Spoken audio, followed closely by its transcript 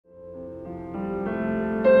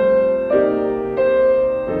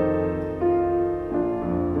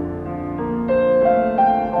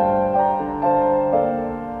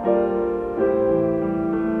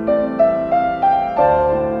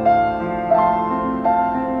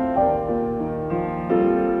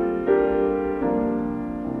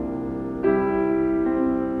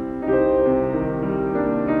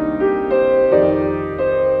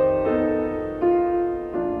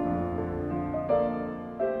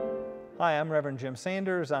Hi, I'm Reverend Jim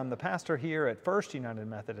Sanders. I'm the pastor here at First United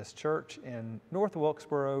Methodist Church in North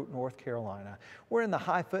Wilkesboro, North Carolina. We're in the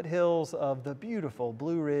high foothills of the beautiful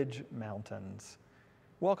Blue Ridge Mountains.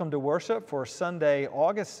 Welcome to worship for Sunday,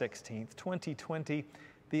 August 16th, 2020,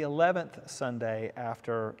 the 11th Sunday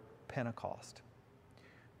after Pentecost.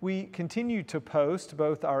 We continue to post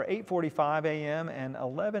both our 8:45 a.m. and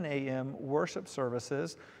 11 a.m. worship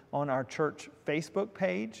services on our church Facebook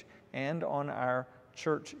page and on our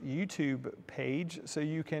church YouTube page, so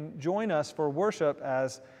you can join us for worship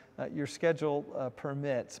as your schedule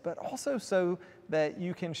permits, but also so that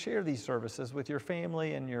you can share these services with your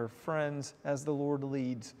family and your friends as the Lord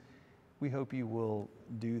leads. We hope you will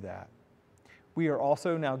do that. We are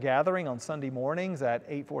also now gathering on Sunday mornings at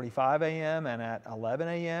 8:45 a.m. and at 11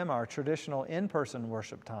 a.m., our traditional in-person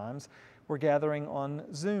worship times. We're gathering on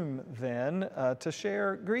Zoom then to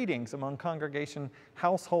share greetings among congregation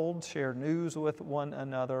households, share news with one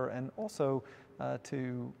another, and also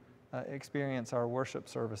to experience our worship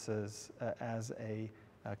services as a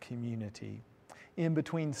community. In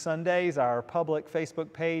between Sundays, our public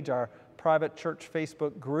Facebook page, our private church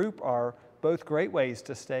Facebook group are both great ways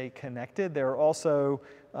to stay connected. There are also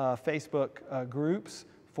Facebook groups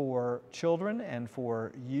for children and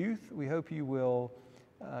for youth. We hope you will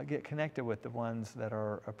get connected with the ones that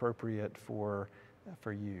are appropriate for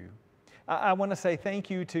you. I want to say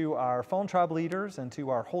thank you to our phone tribe leaders and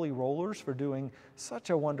to our holy rollers for doing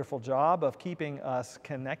such a wonderful job of keeping us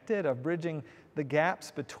connected, of bridging the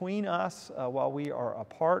gaps between us while we are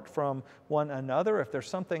apart from one another. If there's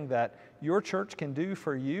something that your church can do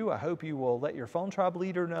for you, I hope you will let your phone tribe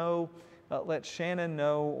leader know, let Shannon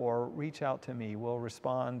know, or reach out to me. We'll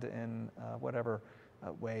respond in whatever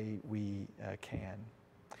way we can.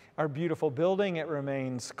 Our beautiful building, it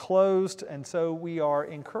remains closed, and so we are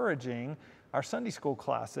encouraging our Sunday school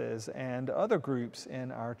classes and other groups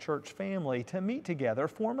in our church family to meet together,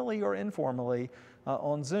 formally or informally,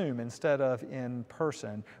 on Zoom instead of in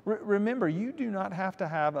person. Remember, you do not have to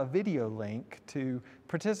have a video link to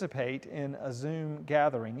participate in a Zoom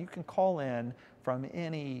gathering. You can call in from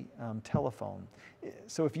any telephone.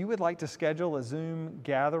 So if you would like to schedule a Zoom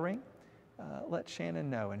gathering, let Shannon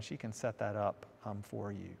know and she can set that up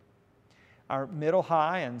for you. Our middle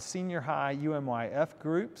high and senior high UMYF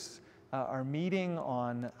groups are meeting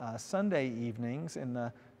on Sunday evenings in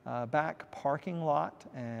the back parking lot,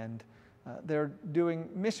 and they're doing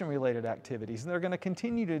mission-related activities. And they're going to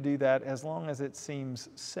continue to do that as long as it seems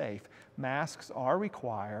safe. Masks are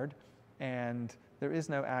required, and there is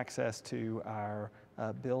no access to our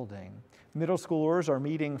building. Middle schoolers are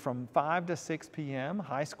meeting from 5 to 6 p.m.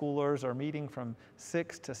 High schoolers are meeting from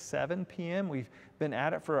 6 to 7 p.m. We've been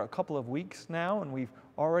at it for a couple of weeks now, and we've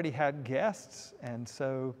already had guests. And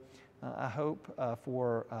so I hope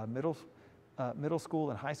for middle school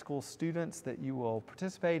and high school students that you will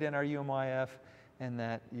participate in our UMYF and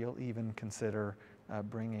that you'll even consider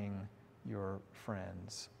bringing your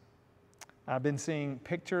friends. I've been seeing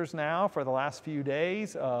pictures now for the last few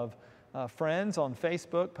days of friends on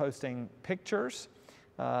Facebook posting pictures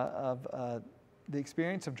of the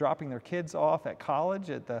experience of dropping their kids off at college,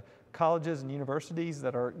 at the colleges and universities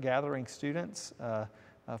that are gathering students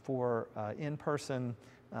for in-person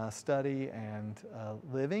study and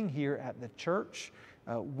living here at the church.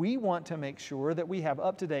 We want to make sure that we have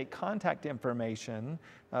up-to-date contact information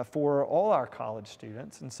for all our college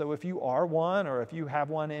students. And so if you are one, or if you have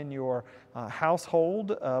one in your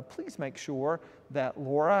household, please make sure that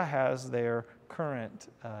Laura has their current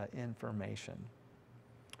information.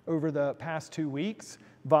 Over the past 2 weeks,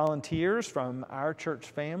 volunteers from our church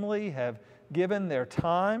family have given their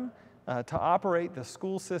time to operate the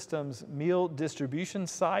school system's meal distribution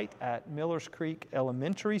site at Millers Creek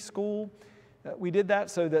Elementary School. We did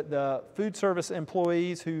that so that the food service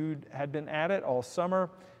employees who had been at it all summer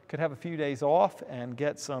could have a few days off and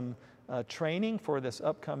get some training for this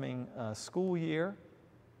upcoming school year.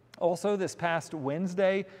 Also, this past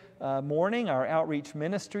Wednesday morning, our outreach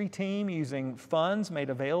ministry team, using funds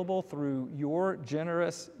made available through your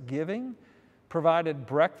generous giving, provided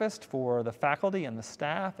breakfast for the faculty and the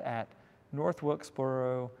staff at North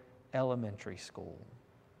Wilkesboro Elementary School.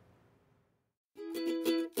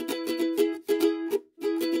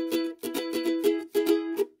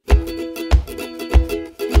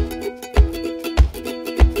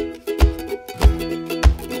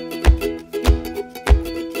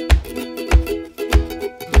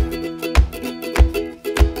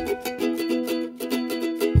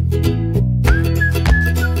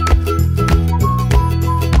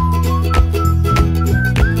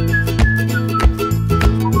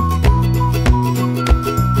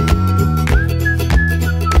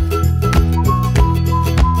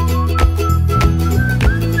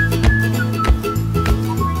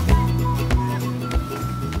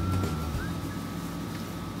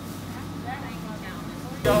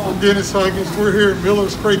 Dennis Huggins. We're here at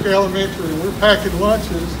Millers Creek Elementary. We're packing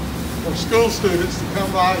lunches for school students to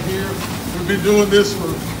come by here. We've been doing this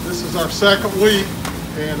this is our second week,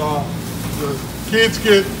 and the kids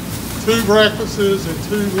get 2 breakfasts and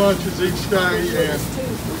 2 lunches each day, and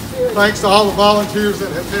thanks to all the volunteers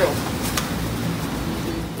that have helped.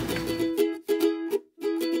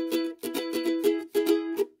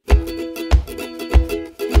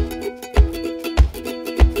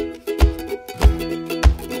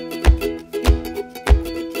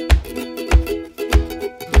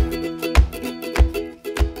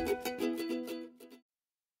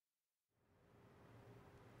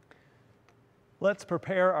 Let's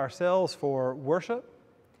prepare ourselves for worship.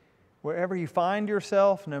 Wherever you find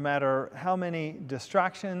yourself, no matter how many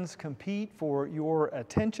distractions compete for your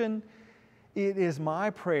attention, it is my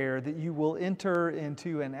prayer that you will enter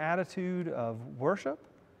into an attitude of worship.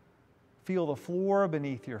 Feel the floor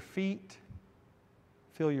beneath your feet.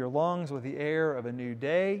 Fill your lungs with the air of a new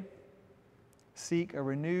day. Seek a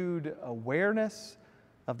renewed awareness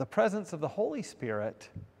of the presence of the Holy Spirit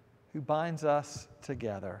who binds us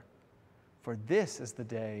together. For this is the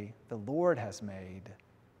day the Lord has made.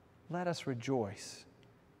 Let us rejoice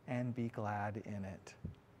and be glad in it.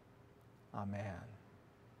 Amen.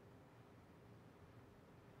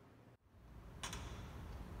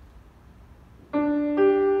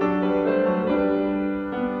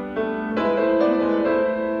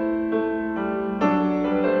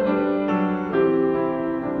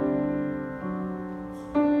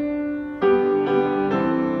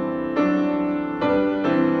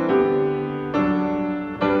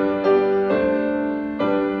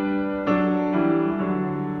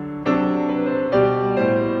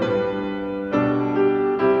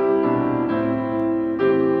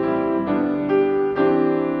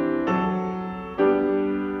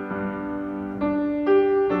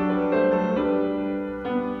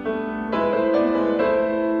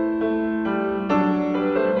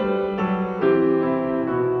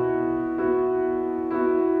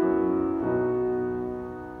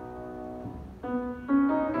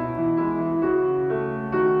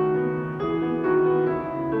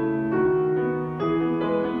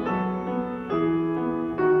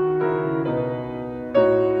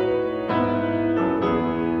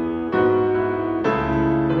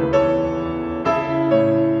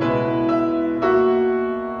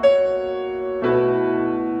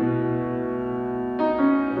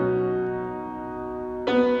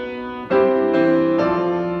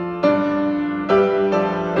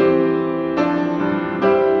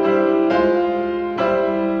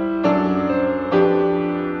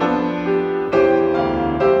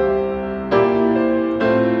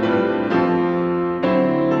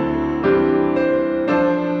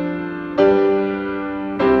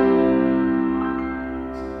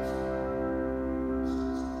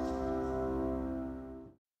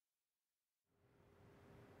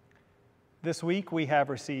 This week we have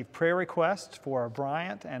received prayer requests for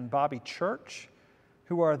Bryant and Bobby Church,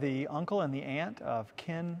 who are the uncle and the aunt of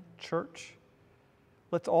Ken Church.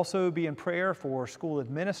 Let's also be in prayer for school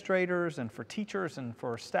administrators and for teachers and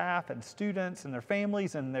for staff and students and their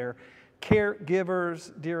families and their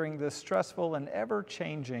caregivers during this stressful and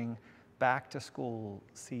ever-changing back-to-school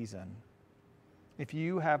season. If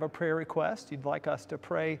you have a prayer request you'd like us to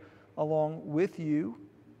pray along with you,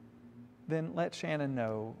 then let Shannon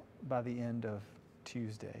know by the end of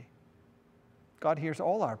Tuesday. God hears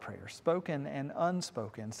all our prayers, spoken and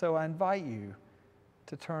unspoken, so I invite you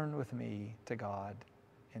to turn with me to God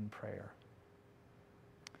in prayer.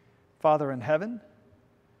 Father in heaven,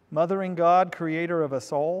 mothering God, creator of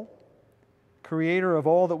us all, creator of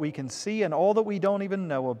all that we can see and all that we don't even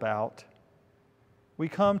know about, we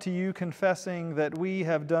come to you confessing that we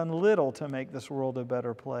have done little to make this world a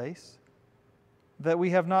better place, that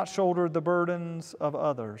we have not shouldered the burdens of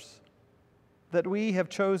others, that we have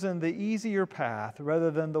chosen the easier path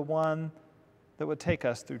rather than the one that would take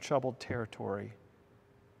us through troubled territory.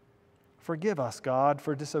 Forgive us, God,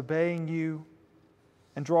 for disobeying you,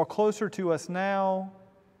 and draw closer to us now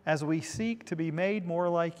as we seek to be made more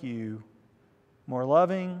like you, more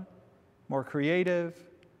loving, more creative,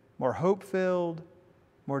 more hope-filled,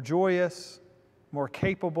 more joyous, more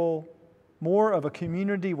capable, more of a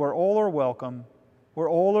community where all are welcome, where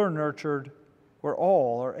all are nurtured, where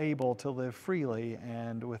all are able to live freely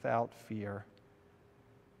and without fear.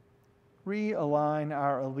 Realign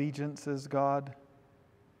our allegiances, God.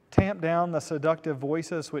 Tamp down the seductive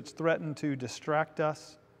voices which threaten to distract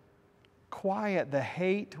us. Quiet the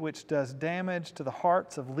hate which does damage to the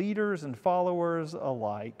hearts of leaders and followers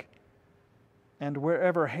alike. And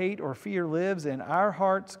wherever hate or fear lives in our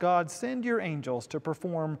hearts, God, send your angels to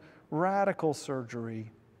perform radical surgery,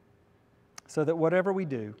 so that whatever we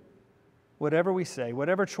do, whatever we say,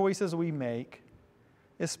 whatever choices we make,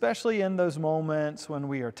 especially in those moments when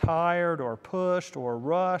we are tired or pushed or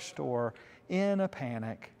rushed or in a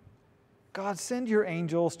panic, God, send your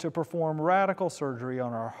angels to perform radical surgery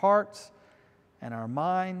on our hearts and our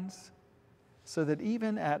minds so that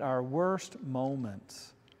even at our worst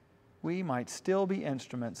moments, we might still be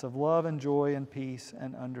instruments of love and joy and peace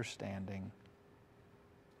and understanding.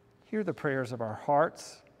 Hear the prayers of our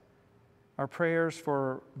hearts, our prayers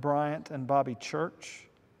for Bryant and Bobby Church.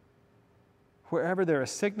 Wherever there is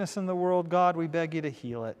sickness in the world, God, we beg you to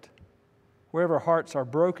heal it. Wherever hearts are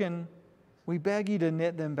broken, we beg you to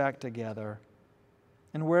knit them back together.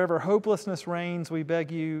 And wherever hopelessness reigns, we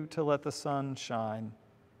beg you to let the sun shine.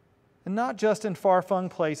 And not just in far-flung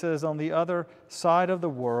places on the other side of the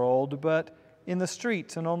world, but in the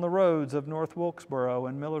streets and on the roads of North Wilkesboro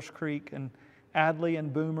and Millers Creek and Adley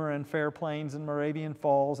and Boomer and Fair Plains and Moravian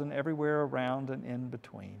Falls and everywhere around and in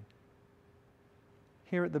between.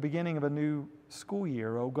 Here at the beginning of a new school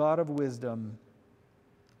year, O God of wisdom,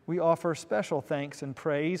 we offer special thanks and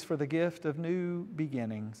praise for the gift of new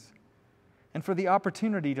beginnings and for the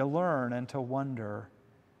opportunity to learn and to wonder.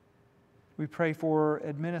 We pray for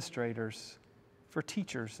administrators, for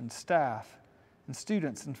teachers and staff, and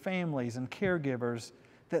students and families and caregivers,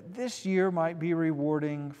 that this year might be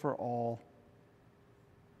rewarding for all.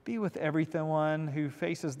 Be with everyone who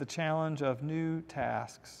faces the challenge of new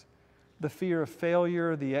tasks, the fear of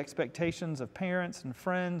failure, the expectations of parents and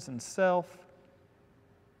friends and self.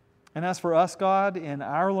 And as for us, God, in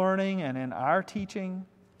our learning and in our teaching,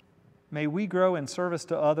 may we grow in service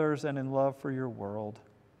to others and in love for your world.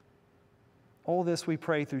 All this we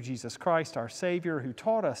pray through Jesus Christ, our Savior, who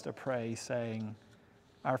taught us to pray, saying,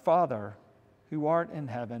 Our Father, who art in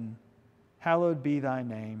heaven, hallowed be thy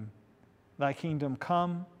name. Thy kingdom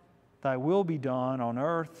come, thy will be done on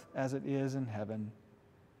earth as it is in heaven.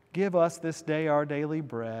 Give us this day our daily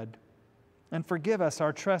bread, and forgive us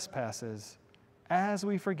our trespasses, as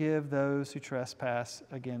we forgive those who trespass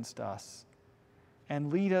against us.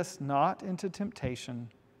 And lead us not into temptation,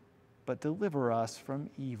 but deliver us from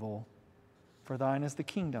evil. For thine is the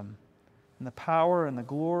kingdom, and the power, and the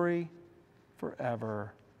glory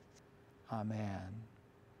forever. Amen.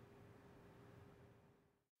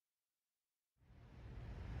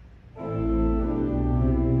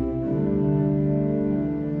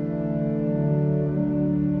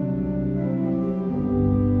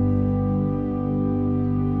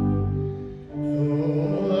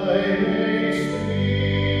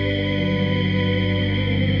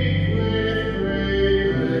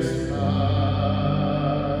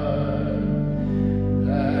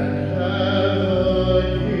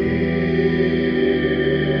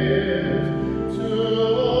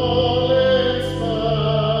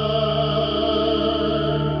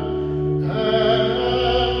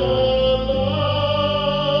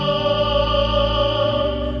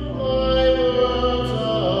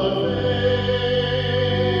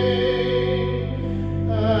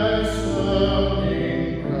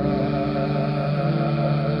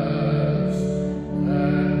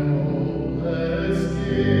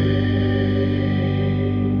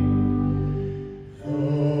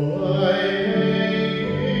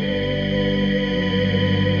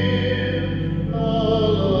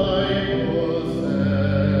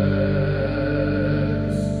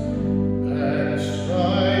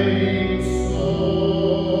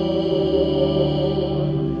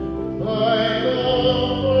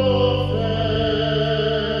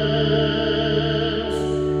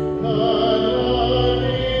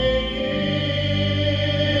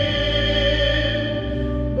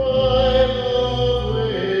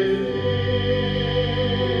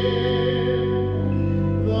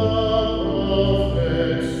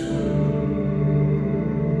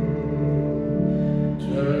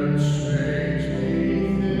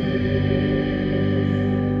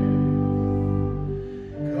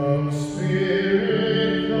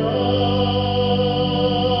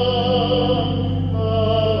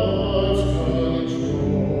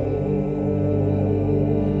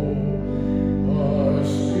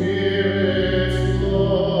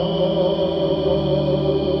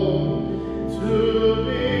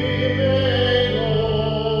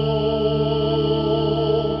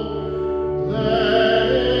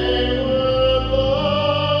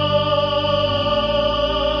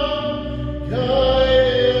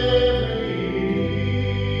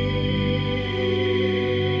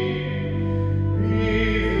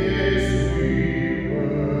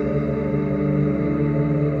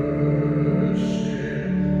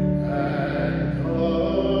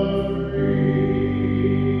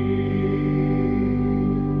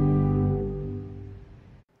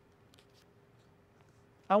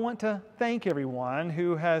 want to thank everyone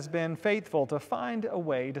who has been faithful to find a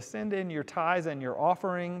way to send in your tithes and your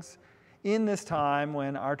offerings in this time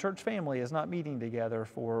when our church family is not meeting together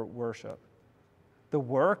for worship. The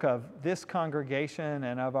work of this congregation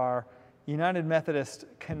and of our United Methodist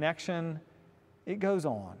connection, it goes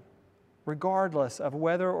on, regardless of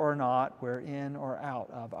whether or not we're in or out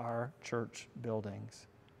of our church buildings.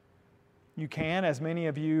 You can, as many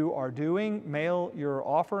of you are doing, mail your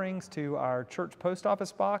offerings to our church post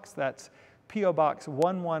office box. That's P.O. Box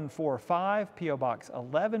 1145, P.O. Box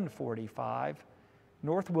 1145,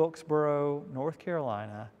 North Wilkesboro, North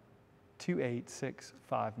Carolina,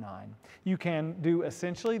 28659. You can do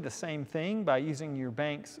essentially the same thing by using your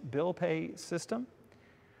bank's bill pay system,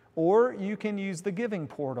 or you can use the giving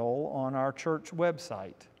portal on our church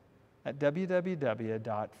website at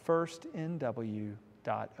www.firstnw.org.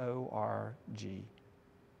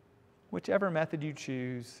 Whichever method you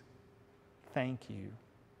choose, thank you.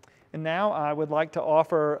 And now I would like to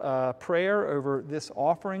offer a prayer over this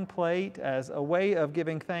offering plate as a way of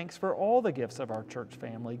giving thanks for all the gifts of our church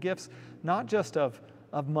family. Gifts not just of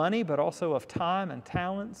money, but also of time and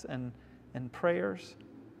talents and prayers.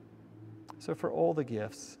 So for all the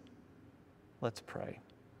gifts, let's pray.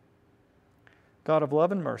 God of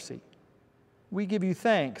love and mercy, we give you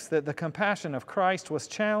thanks that the compassion of Christ was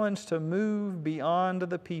challenged to move beyond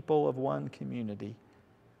the people of one community.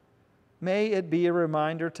 May it be a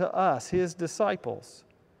reminder to us, his disciples,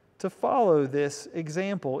 to follow this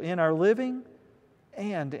example in our living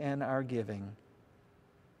and in our giving.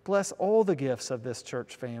 Bless all the gifts of this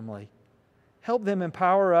church family. Help them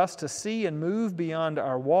empower us to see and move beyond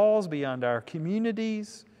our walls, beyond our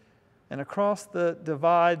communities, and across the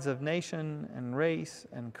divides of nation and race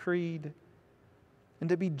and creed, and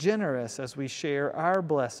to be generous as we share our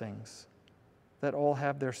blessings that all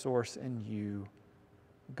have their source in you,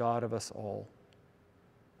 God of us all.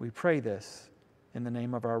 We pray this in the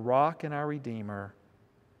name of our rock and our Redeemer,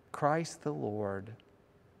 Christ the Lord.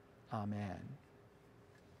 Amen.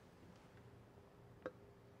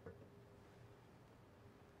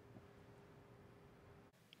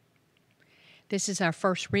 This is our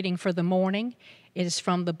first reading for the morning. It is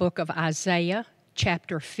from the book of Isaiah,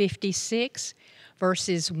 chapter 56,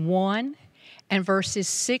 verses 1 and verses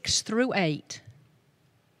 6 through 8.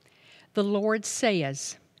 The Lord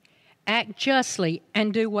says, "Act justly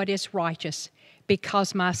and do what is righteous,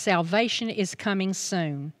 because my salvation is coming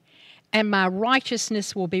soon, and my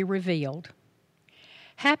righteousness will be revealed.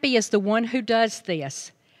 Happy is the one who does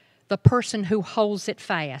this, the person who holds it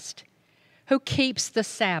fast, who keeps the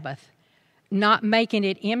Sabbath, not making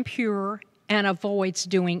it impure, and avoids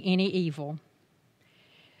doing any evil."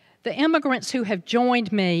 The immigrants who have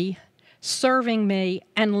joined me, serving me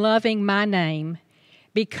and loving my name,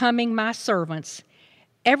 becoming my servants,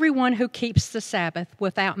 everyone who keeps the Sabbath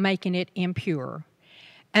without making it impure,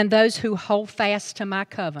 and those who hold fast to my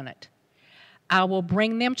covenant. I will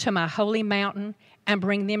bring them to my holy mountain and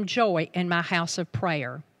bring them joy in my house of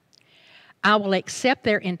prayer. I will accept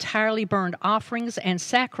their entirely burned offerings and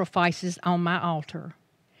sacrifices on my altar.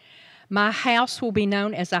 My house will be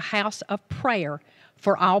known as a house of prayer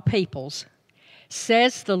for all peoples.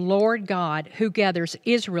 Says the Lord God, who gathers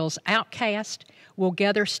Israel's outcast, will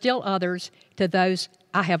gather still others to those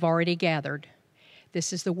I have already gathered.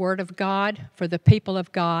 This is the word of God for the people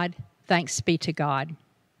of God. Thanks be to God.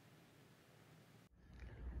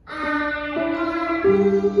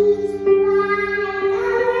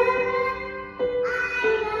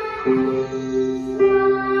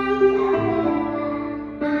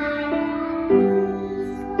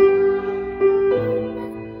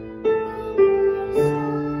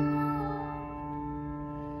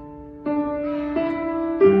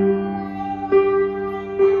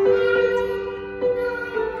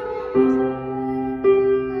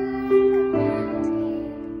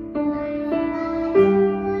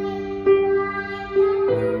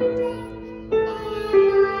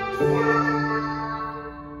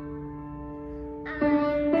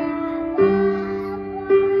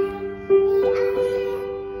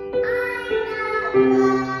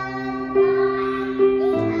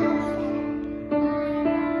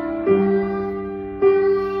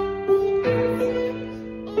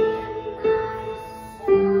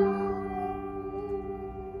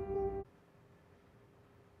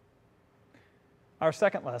 Our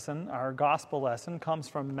second lesson, our gospel lesson, comes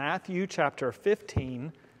from Matthew chapter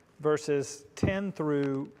 15, verses 10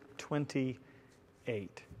 through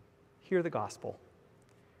 28. Hear the gospel.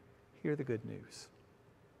 Hear the good news.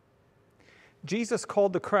 Jesus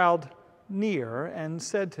called the crowd near and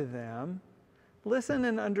said to them, "Listen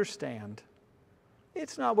and understand.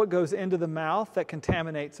 It's not what goes into the mouth that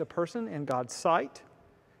contaminates a person in God's sight.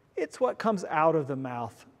 It's what comes out of the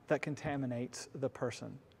mouth that contaminates the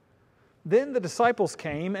person. Then the disciples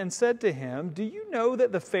came and said to him, "Do you know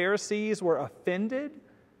that the Pharisees were offended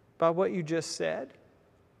by what you just said?"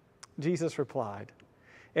 Jesus replied,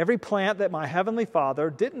 "Every plant that my heavenly Father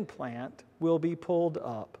didn't plant will be pulled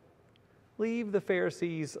up. Leave the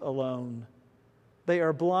Pharisees alone. They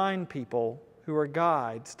are blind people who are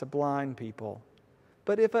guides to blind people.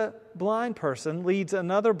 But if a blind person leads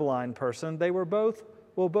another blind person, they will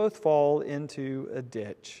both fall into a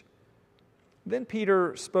ditch." Then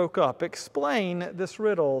Peter spoke up, "Explain this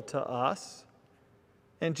riddle to us."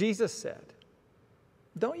 And Jesus said,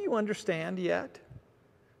 "Don't you understand yet?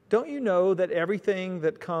 Don't you know that everything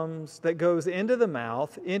that goes into the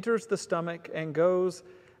mouth enters the stomach and goes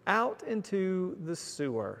out into the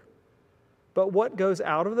sewer? But what goes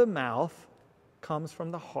out of the mouth comes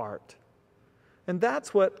from the heart. And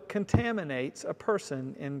that's what contaminates a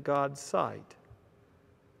person in God's sight.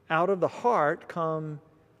 Out of the heart come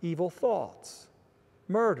evil thoughts,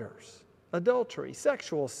 murders, adultery,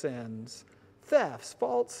 sexual sins, thefts,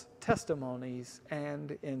 false testimonies,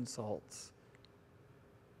 and insults.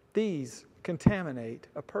 These contaminate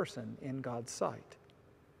a person in God's sight.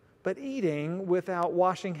 But eating without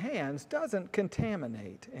washing hands doesn't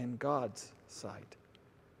contaminate in God's sight.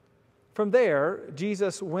 From there,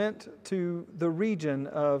 Jesus went to the region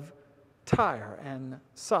of Tyre and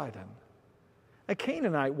Sidon. A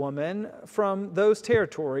Canaanite woman from those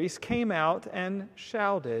territories came out and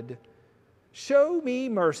shouted, "Show me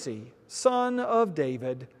mercy, Son of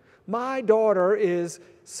David. My daughter is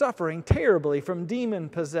suffering terribly from demon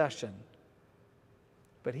possession."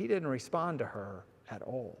 But he didn't respond to her at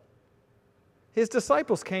all. His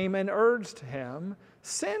disciples came and urged him,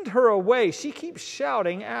 "Send her away. She keeps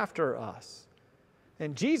shouting after us."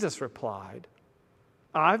 And Jesus replied,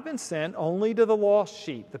 "I've been sent only to the lost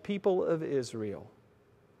sheep, the people of Israel."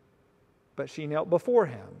 But she knelt before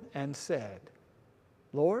him and said,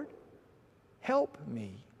 "Lord, help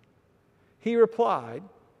me." He replied,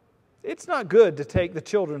 "It's not good to take the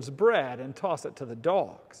children's bread and toss it to the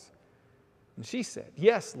dogs." And she said,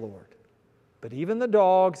 "Yes, Lord, but even the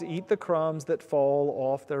dogs eat the crumbs that fall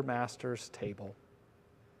off their master's table."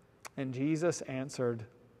 And Jesus answered,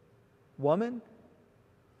 "Woman,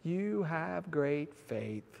 you have great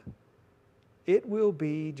faith. It will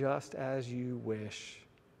be just as you wish."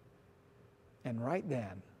 And right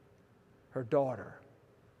then, her daughter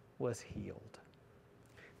was healed.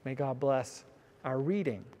 May God bless our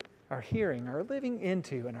reading, our hearing, our living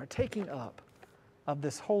into, and our taking up of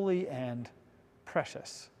this holy and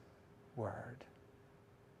precious word.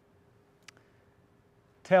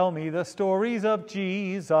 Tell me the stories of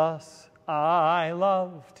Jesus, I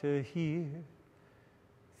love to hear.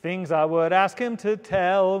 Things I would ask him to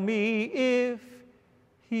tell me if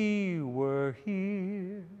he were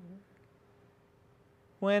here.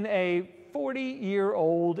 When a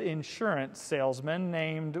 40-year-old insurance salesman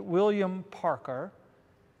named William Parker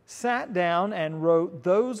sat down and wrote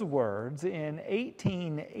those words in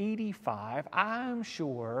 1885, I'm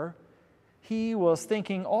sure he was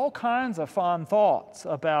thinking all kinds of fond thoughts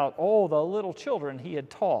about all the little children he had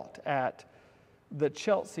taught at the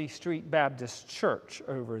Chelsea Street Baptist Church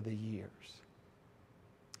over the years.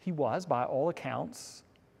 He was, by all accounts,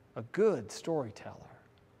 a good storyteller.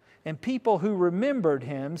 And people who remembered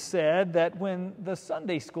him said that when the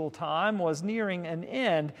Sunday school time was nearing an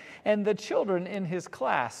end and the children in his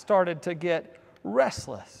class started to get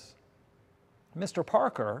restless, Mr.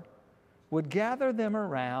 Parker would gather them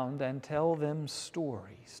around and tell them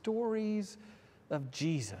stories of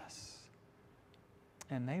Jesus.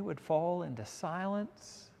 And they would fall into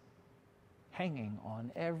silence, hanging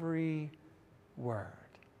on every word.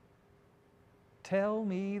 Tell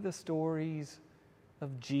me the stories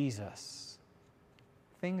of Jesus,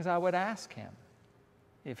 things I would ask him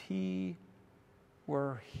if he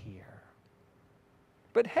were here.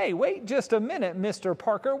 But hey, wait just a minute, Mr.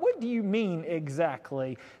 Parker. What do you mean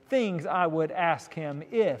exactly, things I would ask him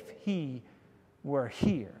if he were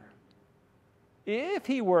here? If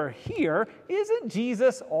he were here, isn't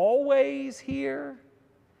Jesus always here?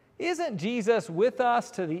 Isn't Jesus with us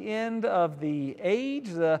to the end of the age?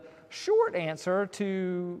 The short answer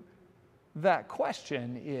to that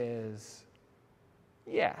question is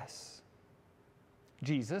yes.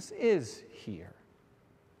 Jesus is here.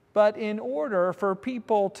 But in order for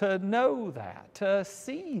people to know that, to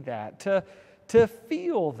see that, to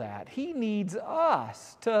feel that, he needs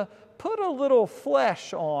us to put a little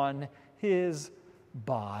flesh on his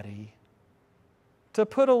body, to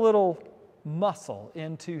put a little muscle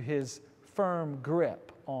into his firm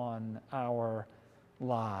grip on our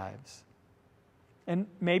lives. And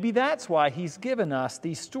maybe that's why he's given us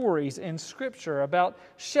these stories in Scripture about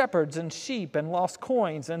shepherds and sheep and lost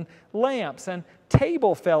coins and lamps and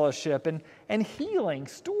table fellowship and healing,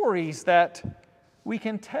 stories that we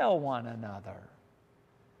can tell one another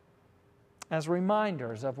as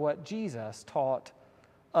reminders of what Jesus taught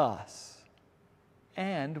us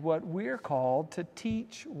and what we're called to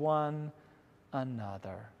teach one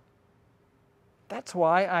another. That's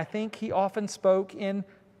why I think he often spoke in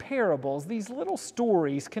parables, these little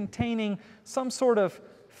stories containing some sort of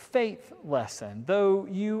faith lesson. Though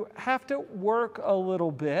you have to work a little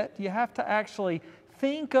bit, you have to actually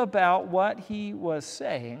think about what he was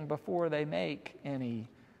saying before they make any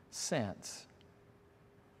sense.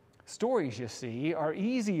 Stories, you see, are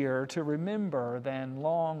easier to remember than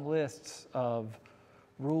long lists of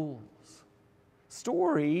rules.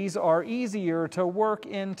 Stories are easier to work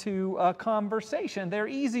into a conversation. They're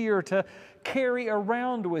easier to carry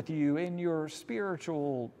around with you in your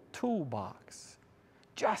spiritual toolbox,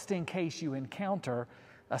 just in case you encounter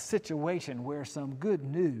a situation where some good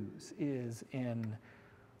news is in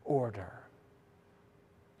order.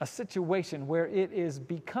 A situation where it is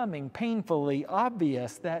becoming painfully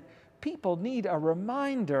obvious that people need a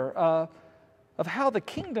reminder of how the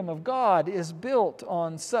kingdom of God is built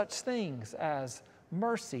on such things as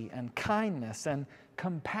mercy and kindness and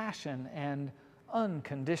compassion and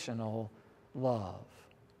unconditional love.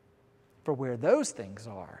 For where those things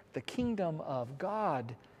are, the kingdom of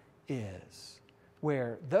God is.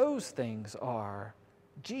 Where those things are,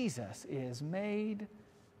 Jesus is made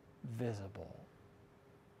visible.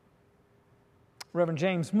 Reverend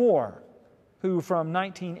James Moore, who from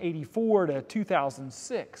 1984 to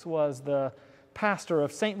 2006 was the pastor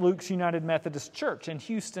of St. Luke's United Methodist Church in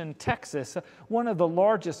Houston, Texas, one of the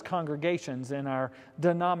largest congregations in our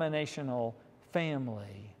denominational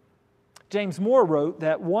family. James Moore wrote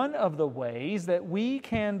that one of the ways that we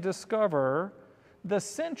can discover the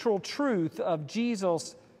central truth of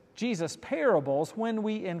Jesus' parables when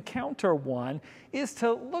we encounter one is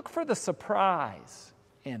to look for the surprise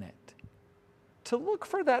in it. To look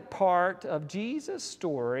for that part of Jesus'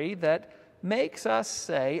 story that makes us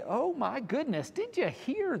say, oh my goodness, did you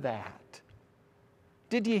hear that?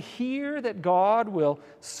 Did you hear that God will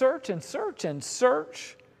search and search and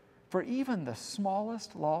search for even the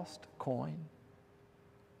smallest lost coin?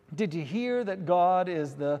 Did you hear that God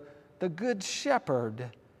is the good shepherd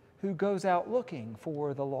who goes out looking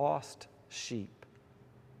for the lost sheep?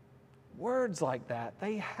 Words like that,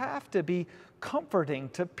 they have to be comforting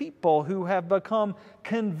to people who have become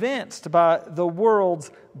convinced by the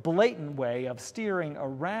world's blatant way of steering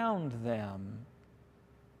around them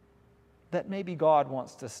that maybe God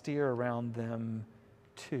wants to steer around them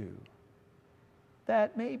too.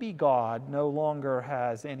 That maybe God no longer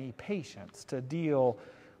has any patience to deal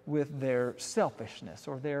with their selfishness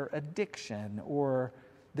or their addiction or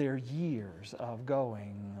their years of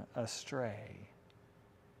going astray.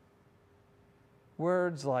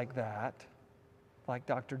 Words like that, like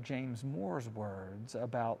Dr. James Moore's words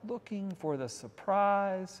about looking for the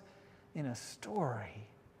surprise in a story.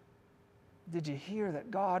 Did you hear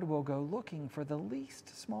that God will go looking for the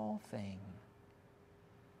least small thing?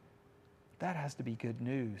 That has to be good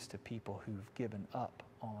news to people who've given up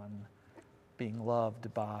on being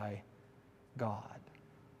loved by God.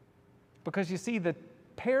 Because you see, the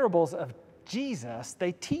parables of Jesus,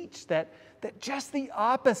 they teach that just the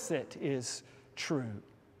opposite is true.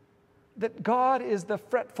 That God is the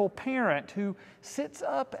fretful parent who sits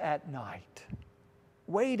up at night,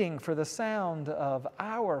 waiting for the sound of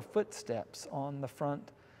our footsteps on the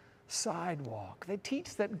front sidewalk. They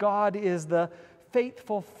teach that God is the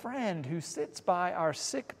faithful friend who sits by our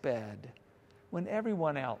sick bed when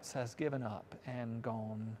everyone else has given up and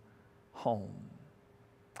gone home.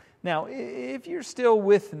 Now, if you're still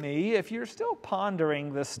with me, if you're still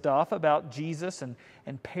pondering this stuff about Jesus and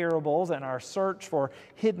parables and our search for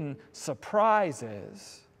hidden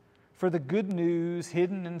surprises, for the good news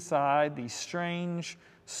hidden inside these strange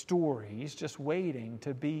stories just waiting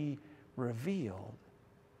to be revealed,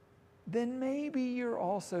 then maybe you're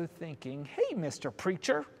also thinking, hey, Mr.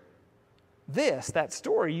 Preacher, that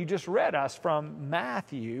story you just read us from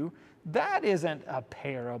Matthew, that isn't a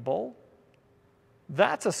parable.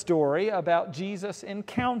 That's a story about Jesus'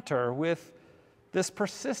 encounter with this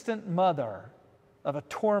persistent mother of a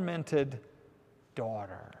tormented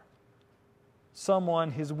daughter. Someone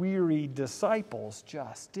his weary disciples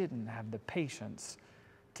just didn't have the patience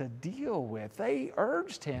to deal with. They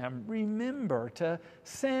urged him, remember, to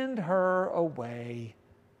send her away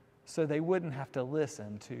so they wouldn't have to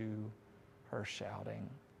listen to her shouting.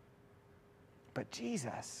 But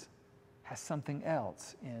Jesus has something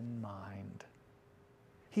else in mind.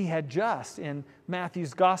 He had just, in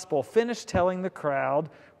Matthew's gospel, finished telling the crowd,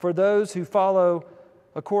 for those who follow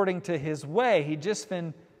according to his way, he'd just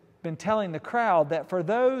been telling the crowd that for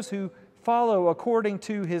those who follow according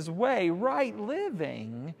to his way, right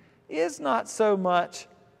living is not so much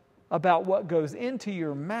about what goes into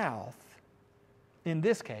your mouth. In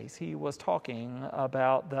this case, he was talking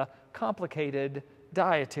about the complicated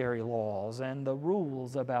dietary laws and the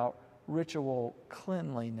rules about ritual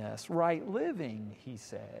cleanliness. Right living, he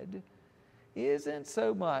said, isn't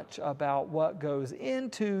so much about what goes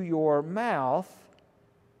into your mouth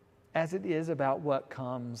as it is about what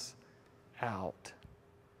comes out.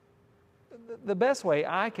 The best way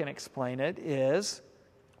I can explain it is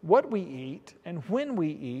what we eat and when we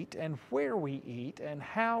eat and where we eat and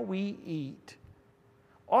how we eat.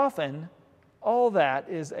 Often, all that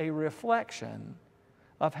is a reflection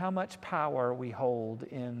of how much power we hold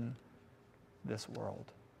in this world.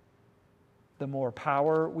 The more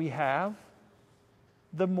power we have,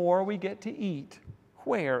 the more we get to eat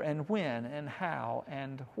where and when and how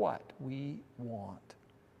and what we want.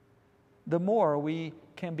 The more we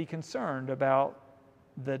can be concerned about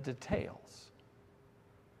the details.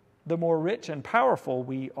 The more rich and powerful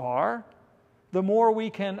we are, the more we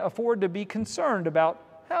can afford to be concerned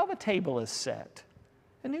about how the table is set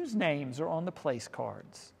and whose names are on the place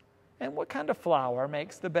cards and what kind of flour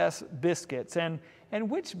makes the best biscuits and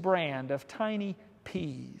which brand of tiny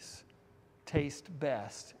peas taste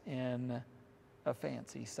best in a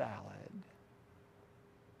fancy salad.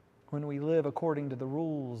 When we live according to the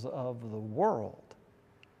rules of the world,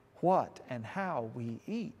 what and how we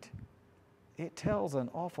eat, it tells an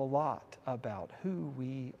awful lot about who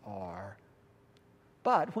we are.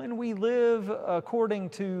 But when we live according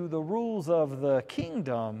to the rules of the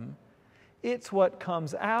kingdom, it's what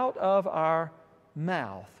comes out of our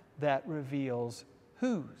mouth that reveals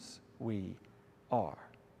whose we are.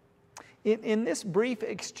 In this brief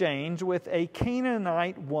exchange with a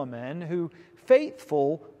Canaanite woman who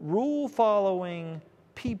faithful, rule-following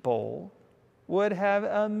people would have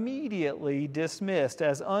immediately dismissed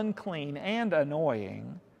as unclean and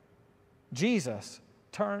annoying, Jesus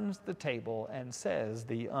turns the table and says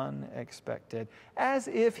the unexpected, as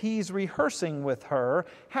if he's rehearsing with her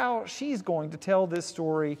how she's going to tell this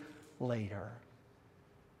story later.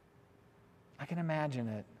 I can imagine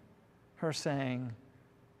it, her saying,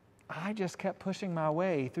 I just kept pushing my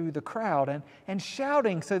way through the crowd and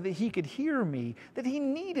shouting so that he could hear me, that he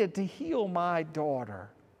needed to heal my daughter.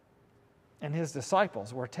 And his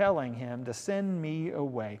disciples were telling him to send me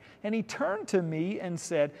away. And he turned to me and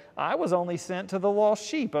said, I was only sent to the lost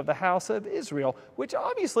sheep of the house of Israel, which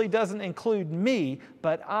obviously doesn't include me,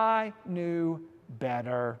 but I knew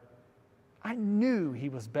better. I knew he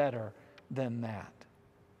was better than that.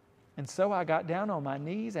 And so I got down on my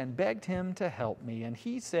knees and begged him to help me. And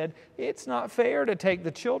he said, it's not fair to take the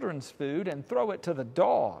children's food and throw it to the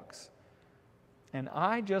dogs. And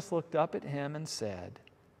I just looked up at him and said,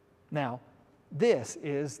 now, this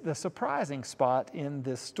is the surprising spot in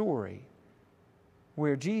this story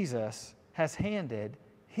where Jesus has handed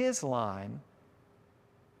his line.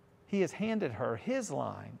 He has handed her his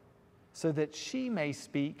line so that she may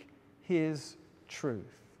speak his truth.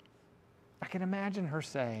 I can imagine her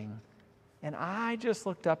saying, and I just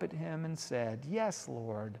looked up at him and said, yes,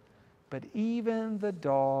 Lord, but even the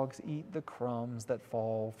dogs eat the crumbs that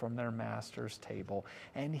fall from their master's table.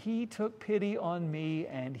 And he took pity on me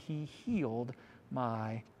and he healed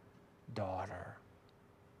my daughter.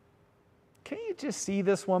 Can you just see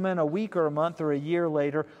this woman a week or a month or a year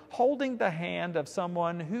later holding the hand of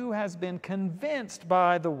someone who has been convinced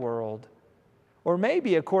by the world, or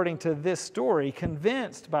maybe, according to this story,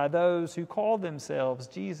 convinced by those who call themselves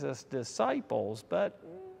Jesus' disciples, but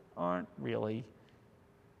aren't really?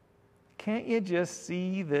 Can't you just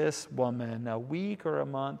see this woman a week or a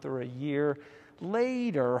month or a year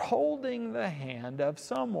later holding the hand of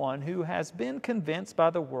someone who has been convinced by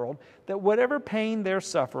the world that whatever pain they're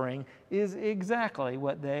suffering is exactly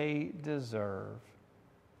what they deserve?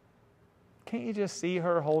 Can't you just see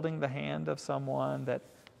her holding the hand of someone that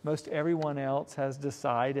most everyone else has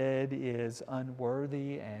decided is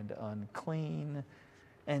unworthy and unclean,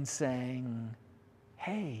 and saying,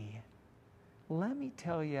 hey, let me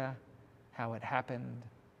tell you how it happened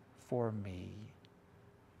for me.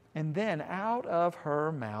 And then out of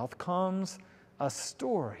her mouth comes a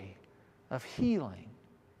story of healing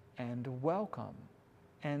and welcome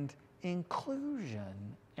and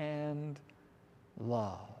inclusion and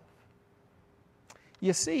love.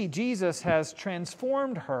 You see, Jesus has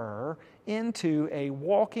transformed her into a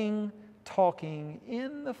walking, talking,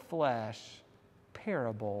 in the flesh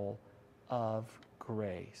parable of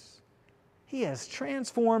grace. He has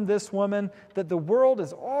transformed this woman that the world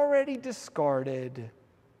has already discarded,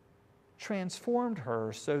 transformed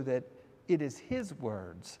her so that it is His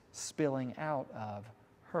words spilling out of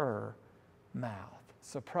her mouth.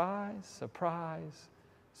 Surprise, surprise,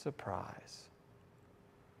 surprise.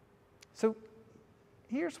 So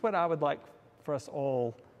here's what I would like for us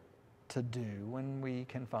all to do when we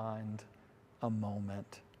can find a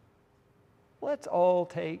moment. Let's all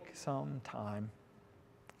take some time,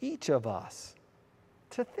 each of us,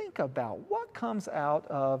 to think about what comes out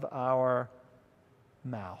of our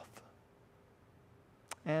mouth.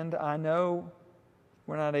 And I know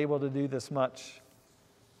we're not able to do this much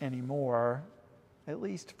anymore, at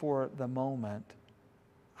least for the moment.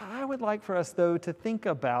 I would like for us, though, to think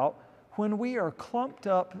about when we are clumped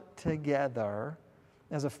up together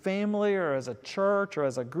as a family or as a church or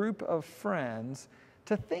as a group of friends,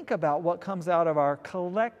 to think about what comes out of our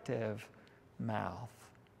collective mouth.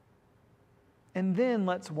 And then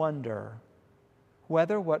let's wonder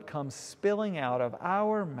whether what comes spilling out of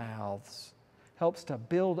our mouths helps to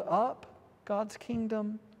build up God's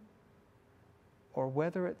kingdom or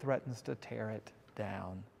whether it threatens to tear it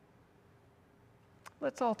down.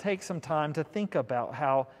 Let's all take some time to think about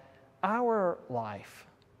how our life,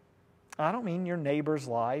 I don't mean your neighbor's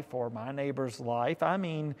life or my neighbor's life, I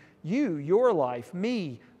mean you, your life,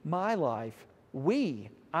 me, my life, we,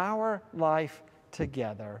 our life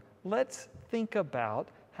together. Let's think about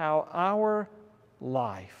how our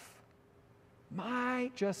life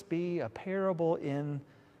might just be a parable in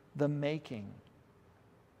the making.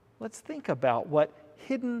 Let's think about what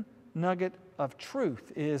hidden nugget of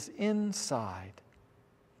truth is inside.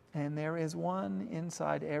 And there is one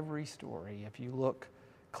inside every story if you look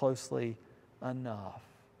closely enough.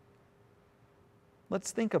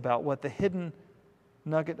 Let's think about what the hidden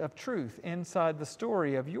nugget of truth inside the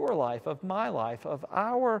story of your life, of my life, of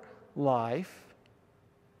our life.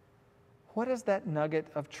 What does that nugget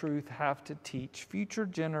of truth have to teach future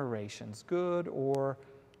generations, good or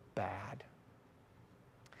bad?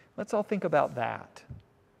 Let's all think about that.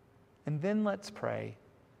 And then let's pray.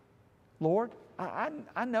 Lord,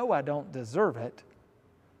 I know I don't deserve it,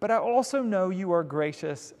 but I also know you are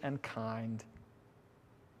gracious and kind,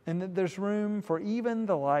 and that there's room for even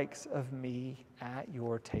the likes of me at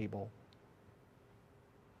your table.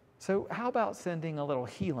 So how about sending a little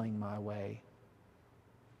healing my way?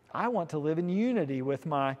 I want to live in unity with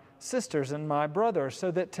my sisters and my brothers so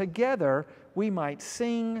that together we might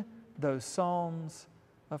sing those songs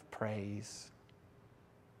of praise.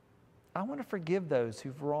 I want to forgive those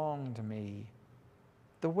who've wronged me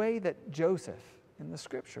the way that Joseph in the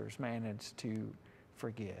Scriptures managed to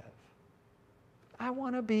forgive. I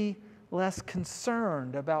want to be less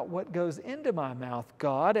concerned about what goes into my mouth,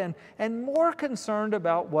 God, and more concerned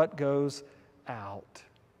about what goes out.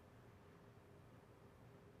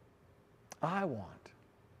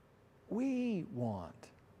 We want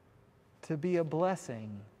to be a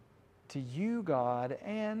blessing to you, God,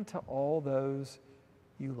 and to all those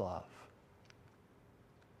you love.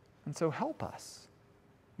 And so help us,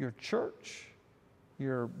 your church,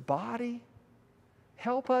 your body.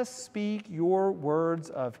 Help us speak your words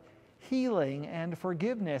of healing and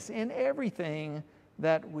forgiveness in everything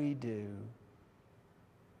that we do.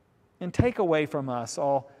 And take away from us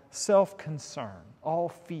all self-concern, all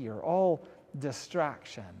fear, all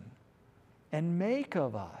distraction, and make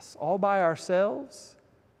of us, all by ourselves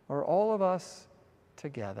or all of us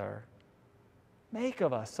together, make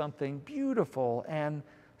of us something beautiful and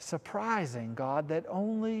surprising, God, that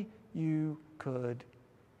only you could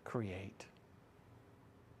create.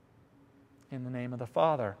 In the name of the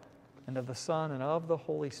Father, and of the Son, and of the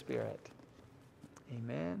Holy Spirit.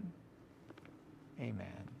 Amen.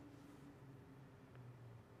 Amen.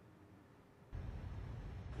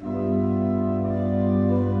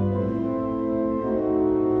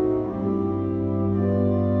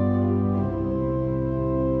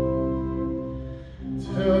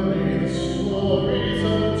 Tell me the stories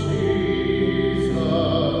of Jesus.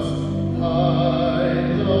 I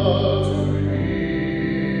love to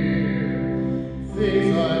hear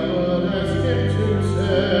things I would ask him to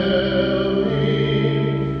tell me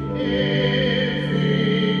if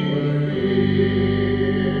he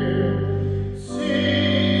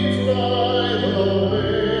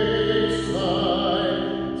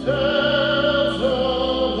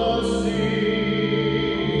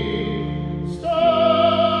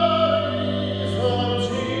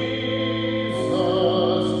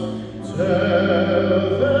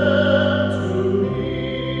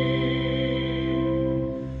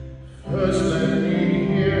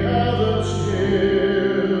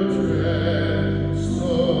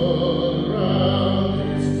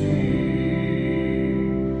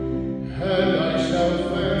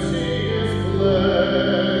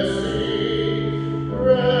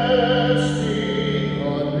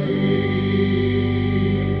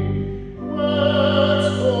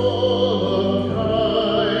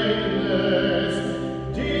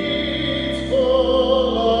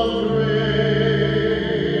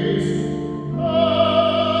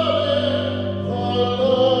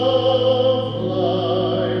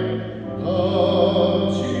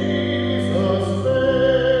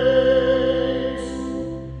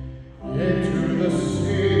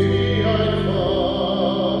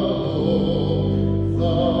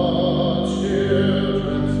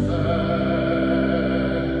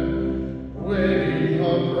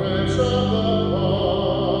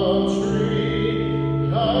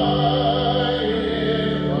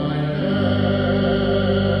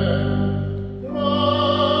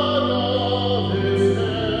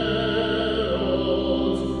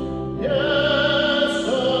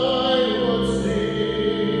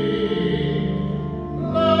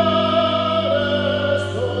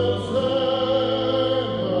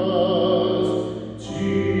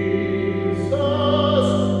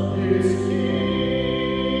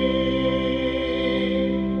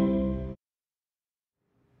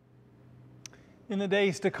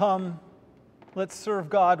days to come, let's serve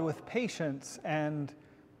God with patience and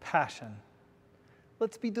passion.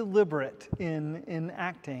 Let's be deliberate in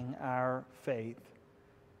enacting our faith.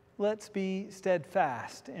 Let's be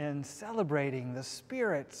steadfast in celebrating the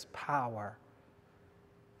Spirit's power.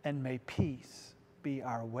 And may peace be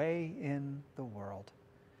our way in the world.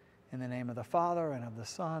 In the name of the Father, and of the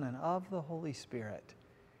Son, and of the Holy Spirit.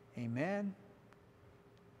 Amen.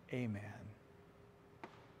 Amen.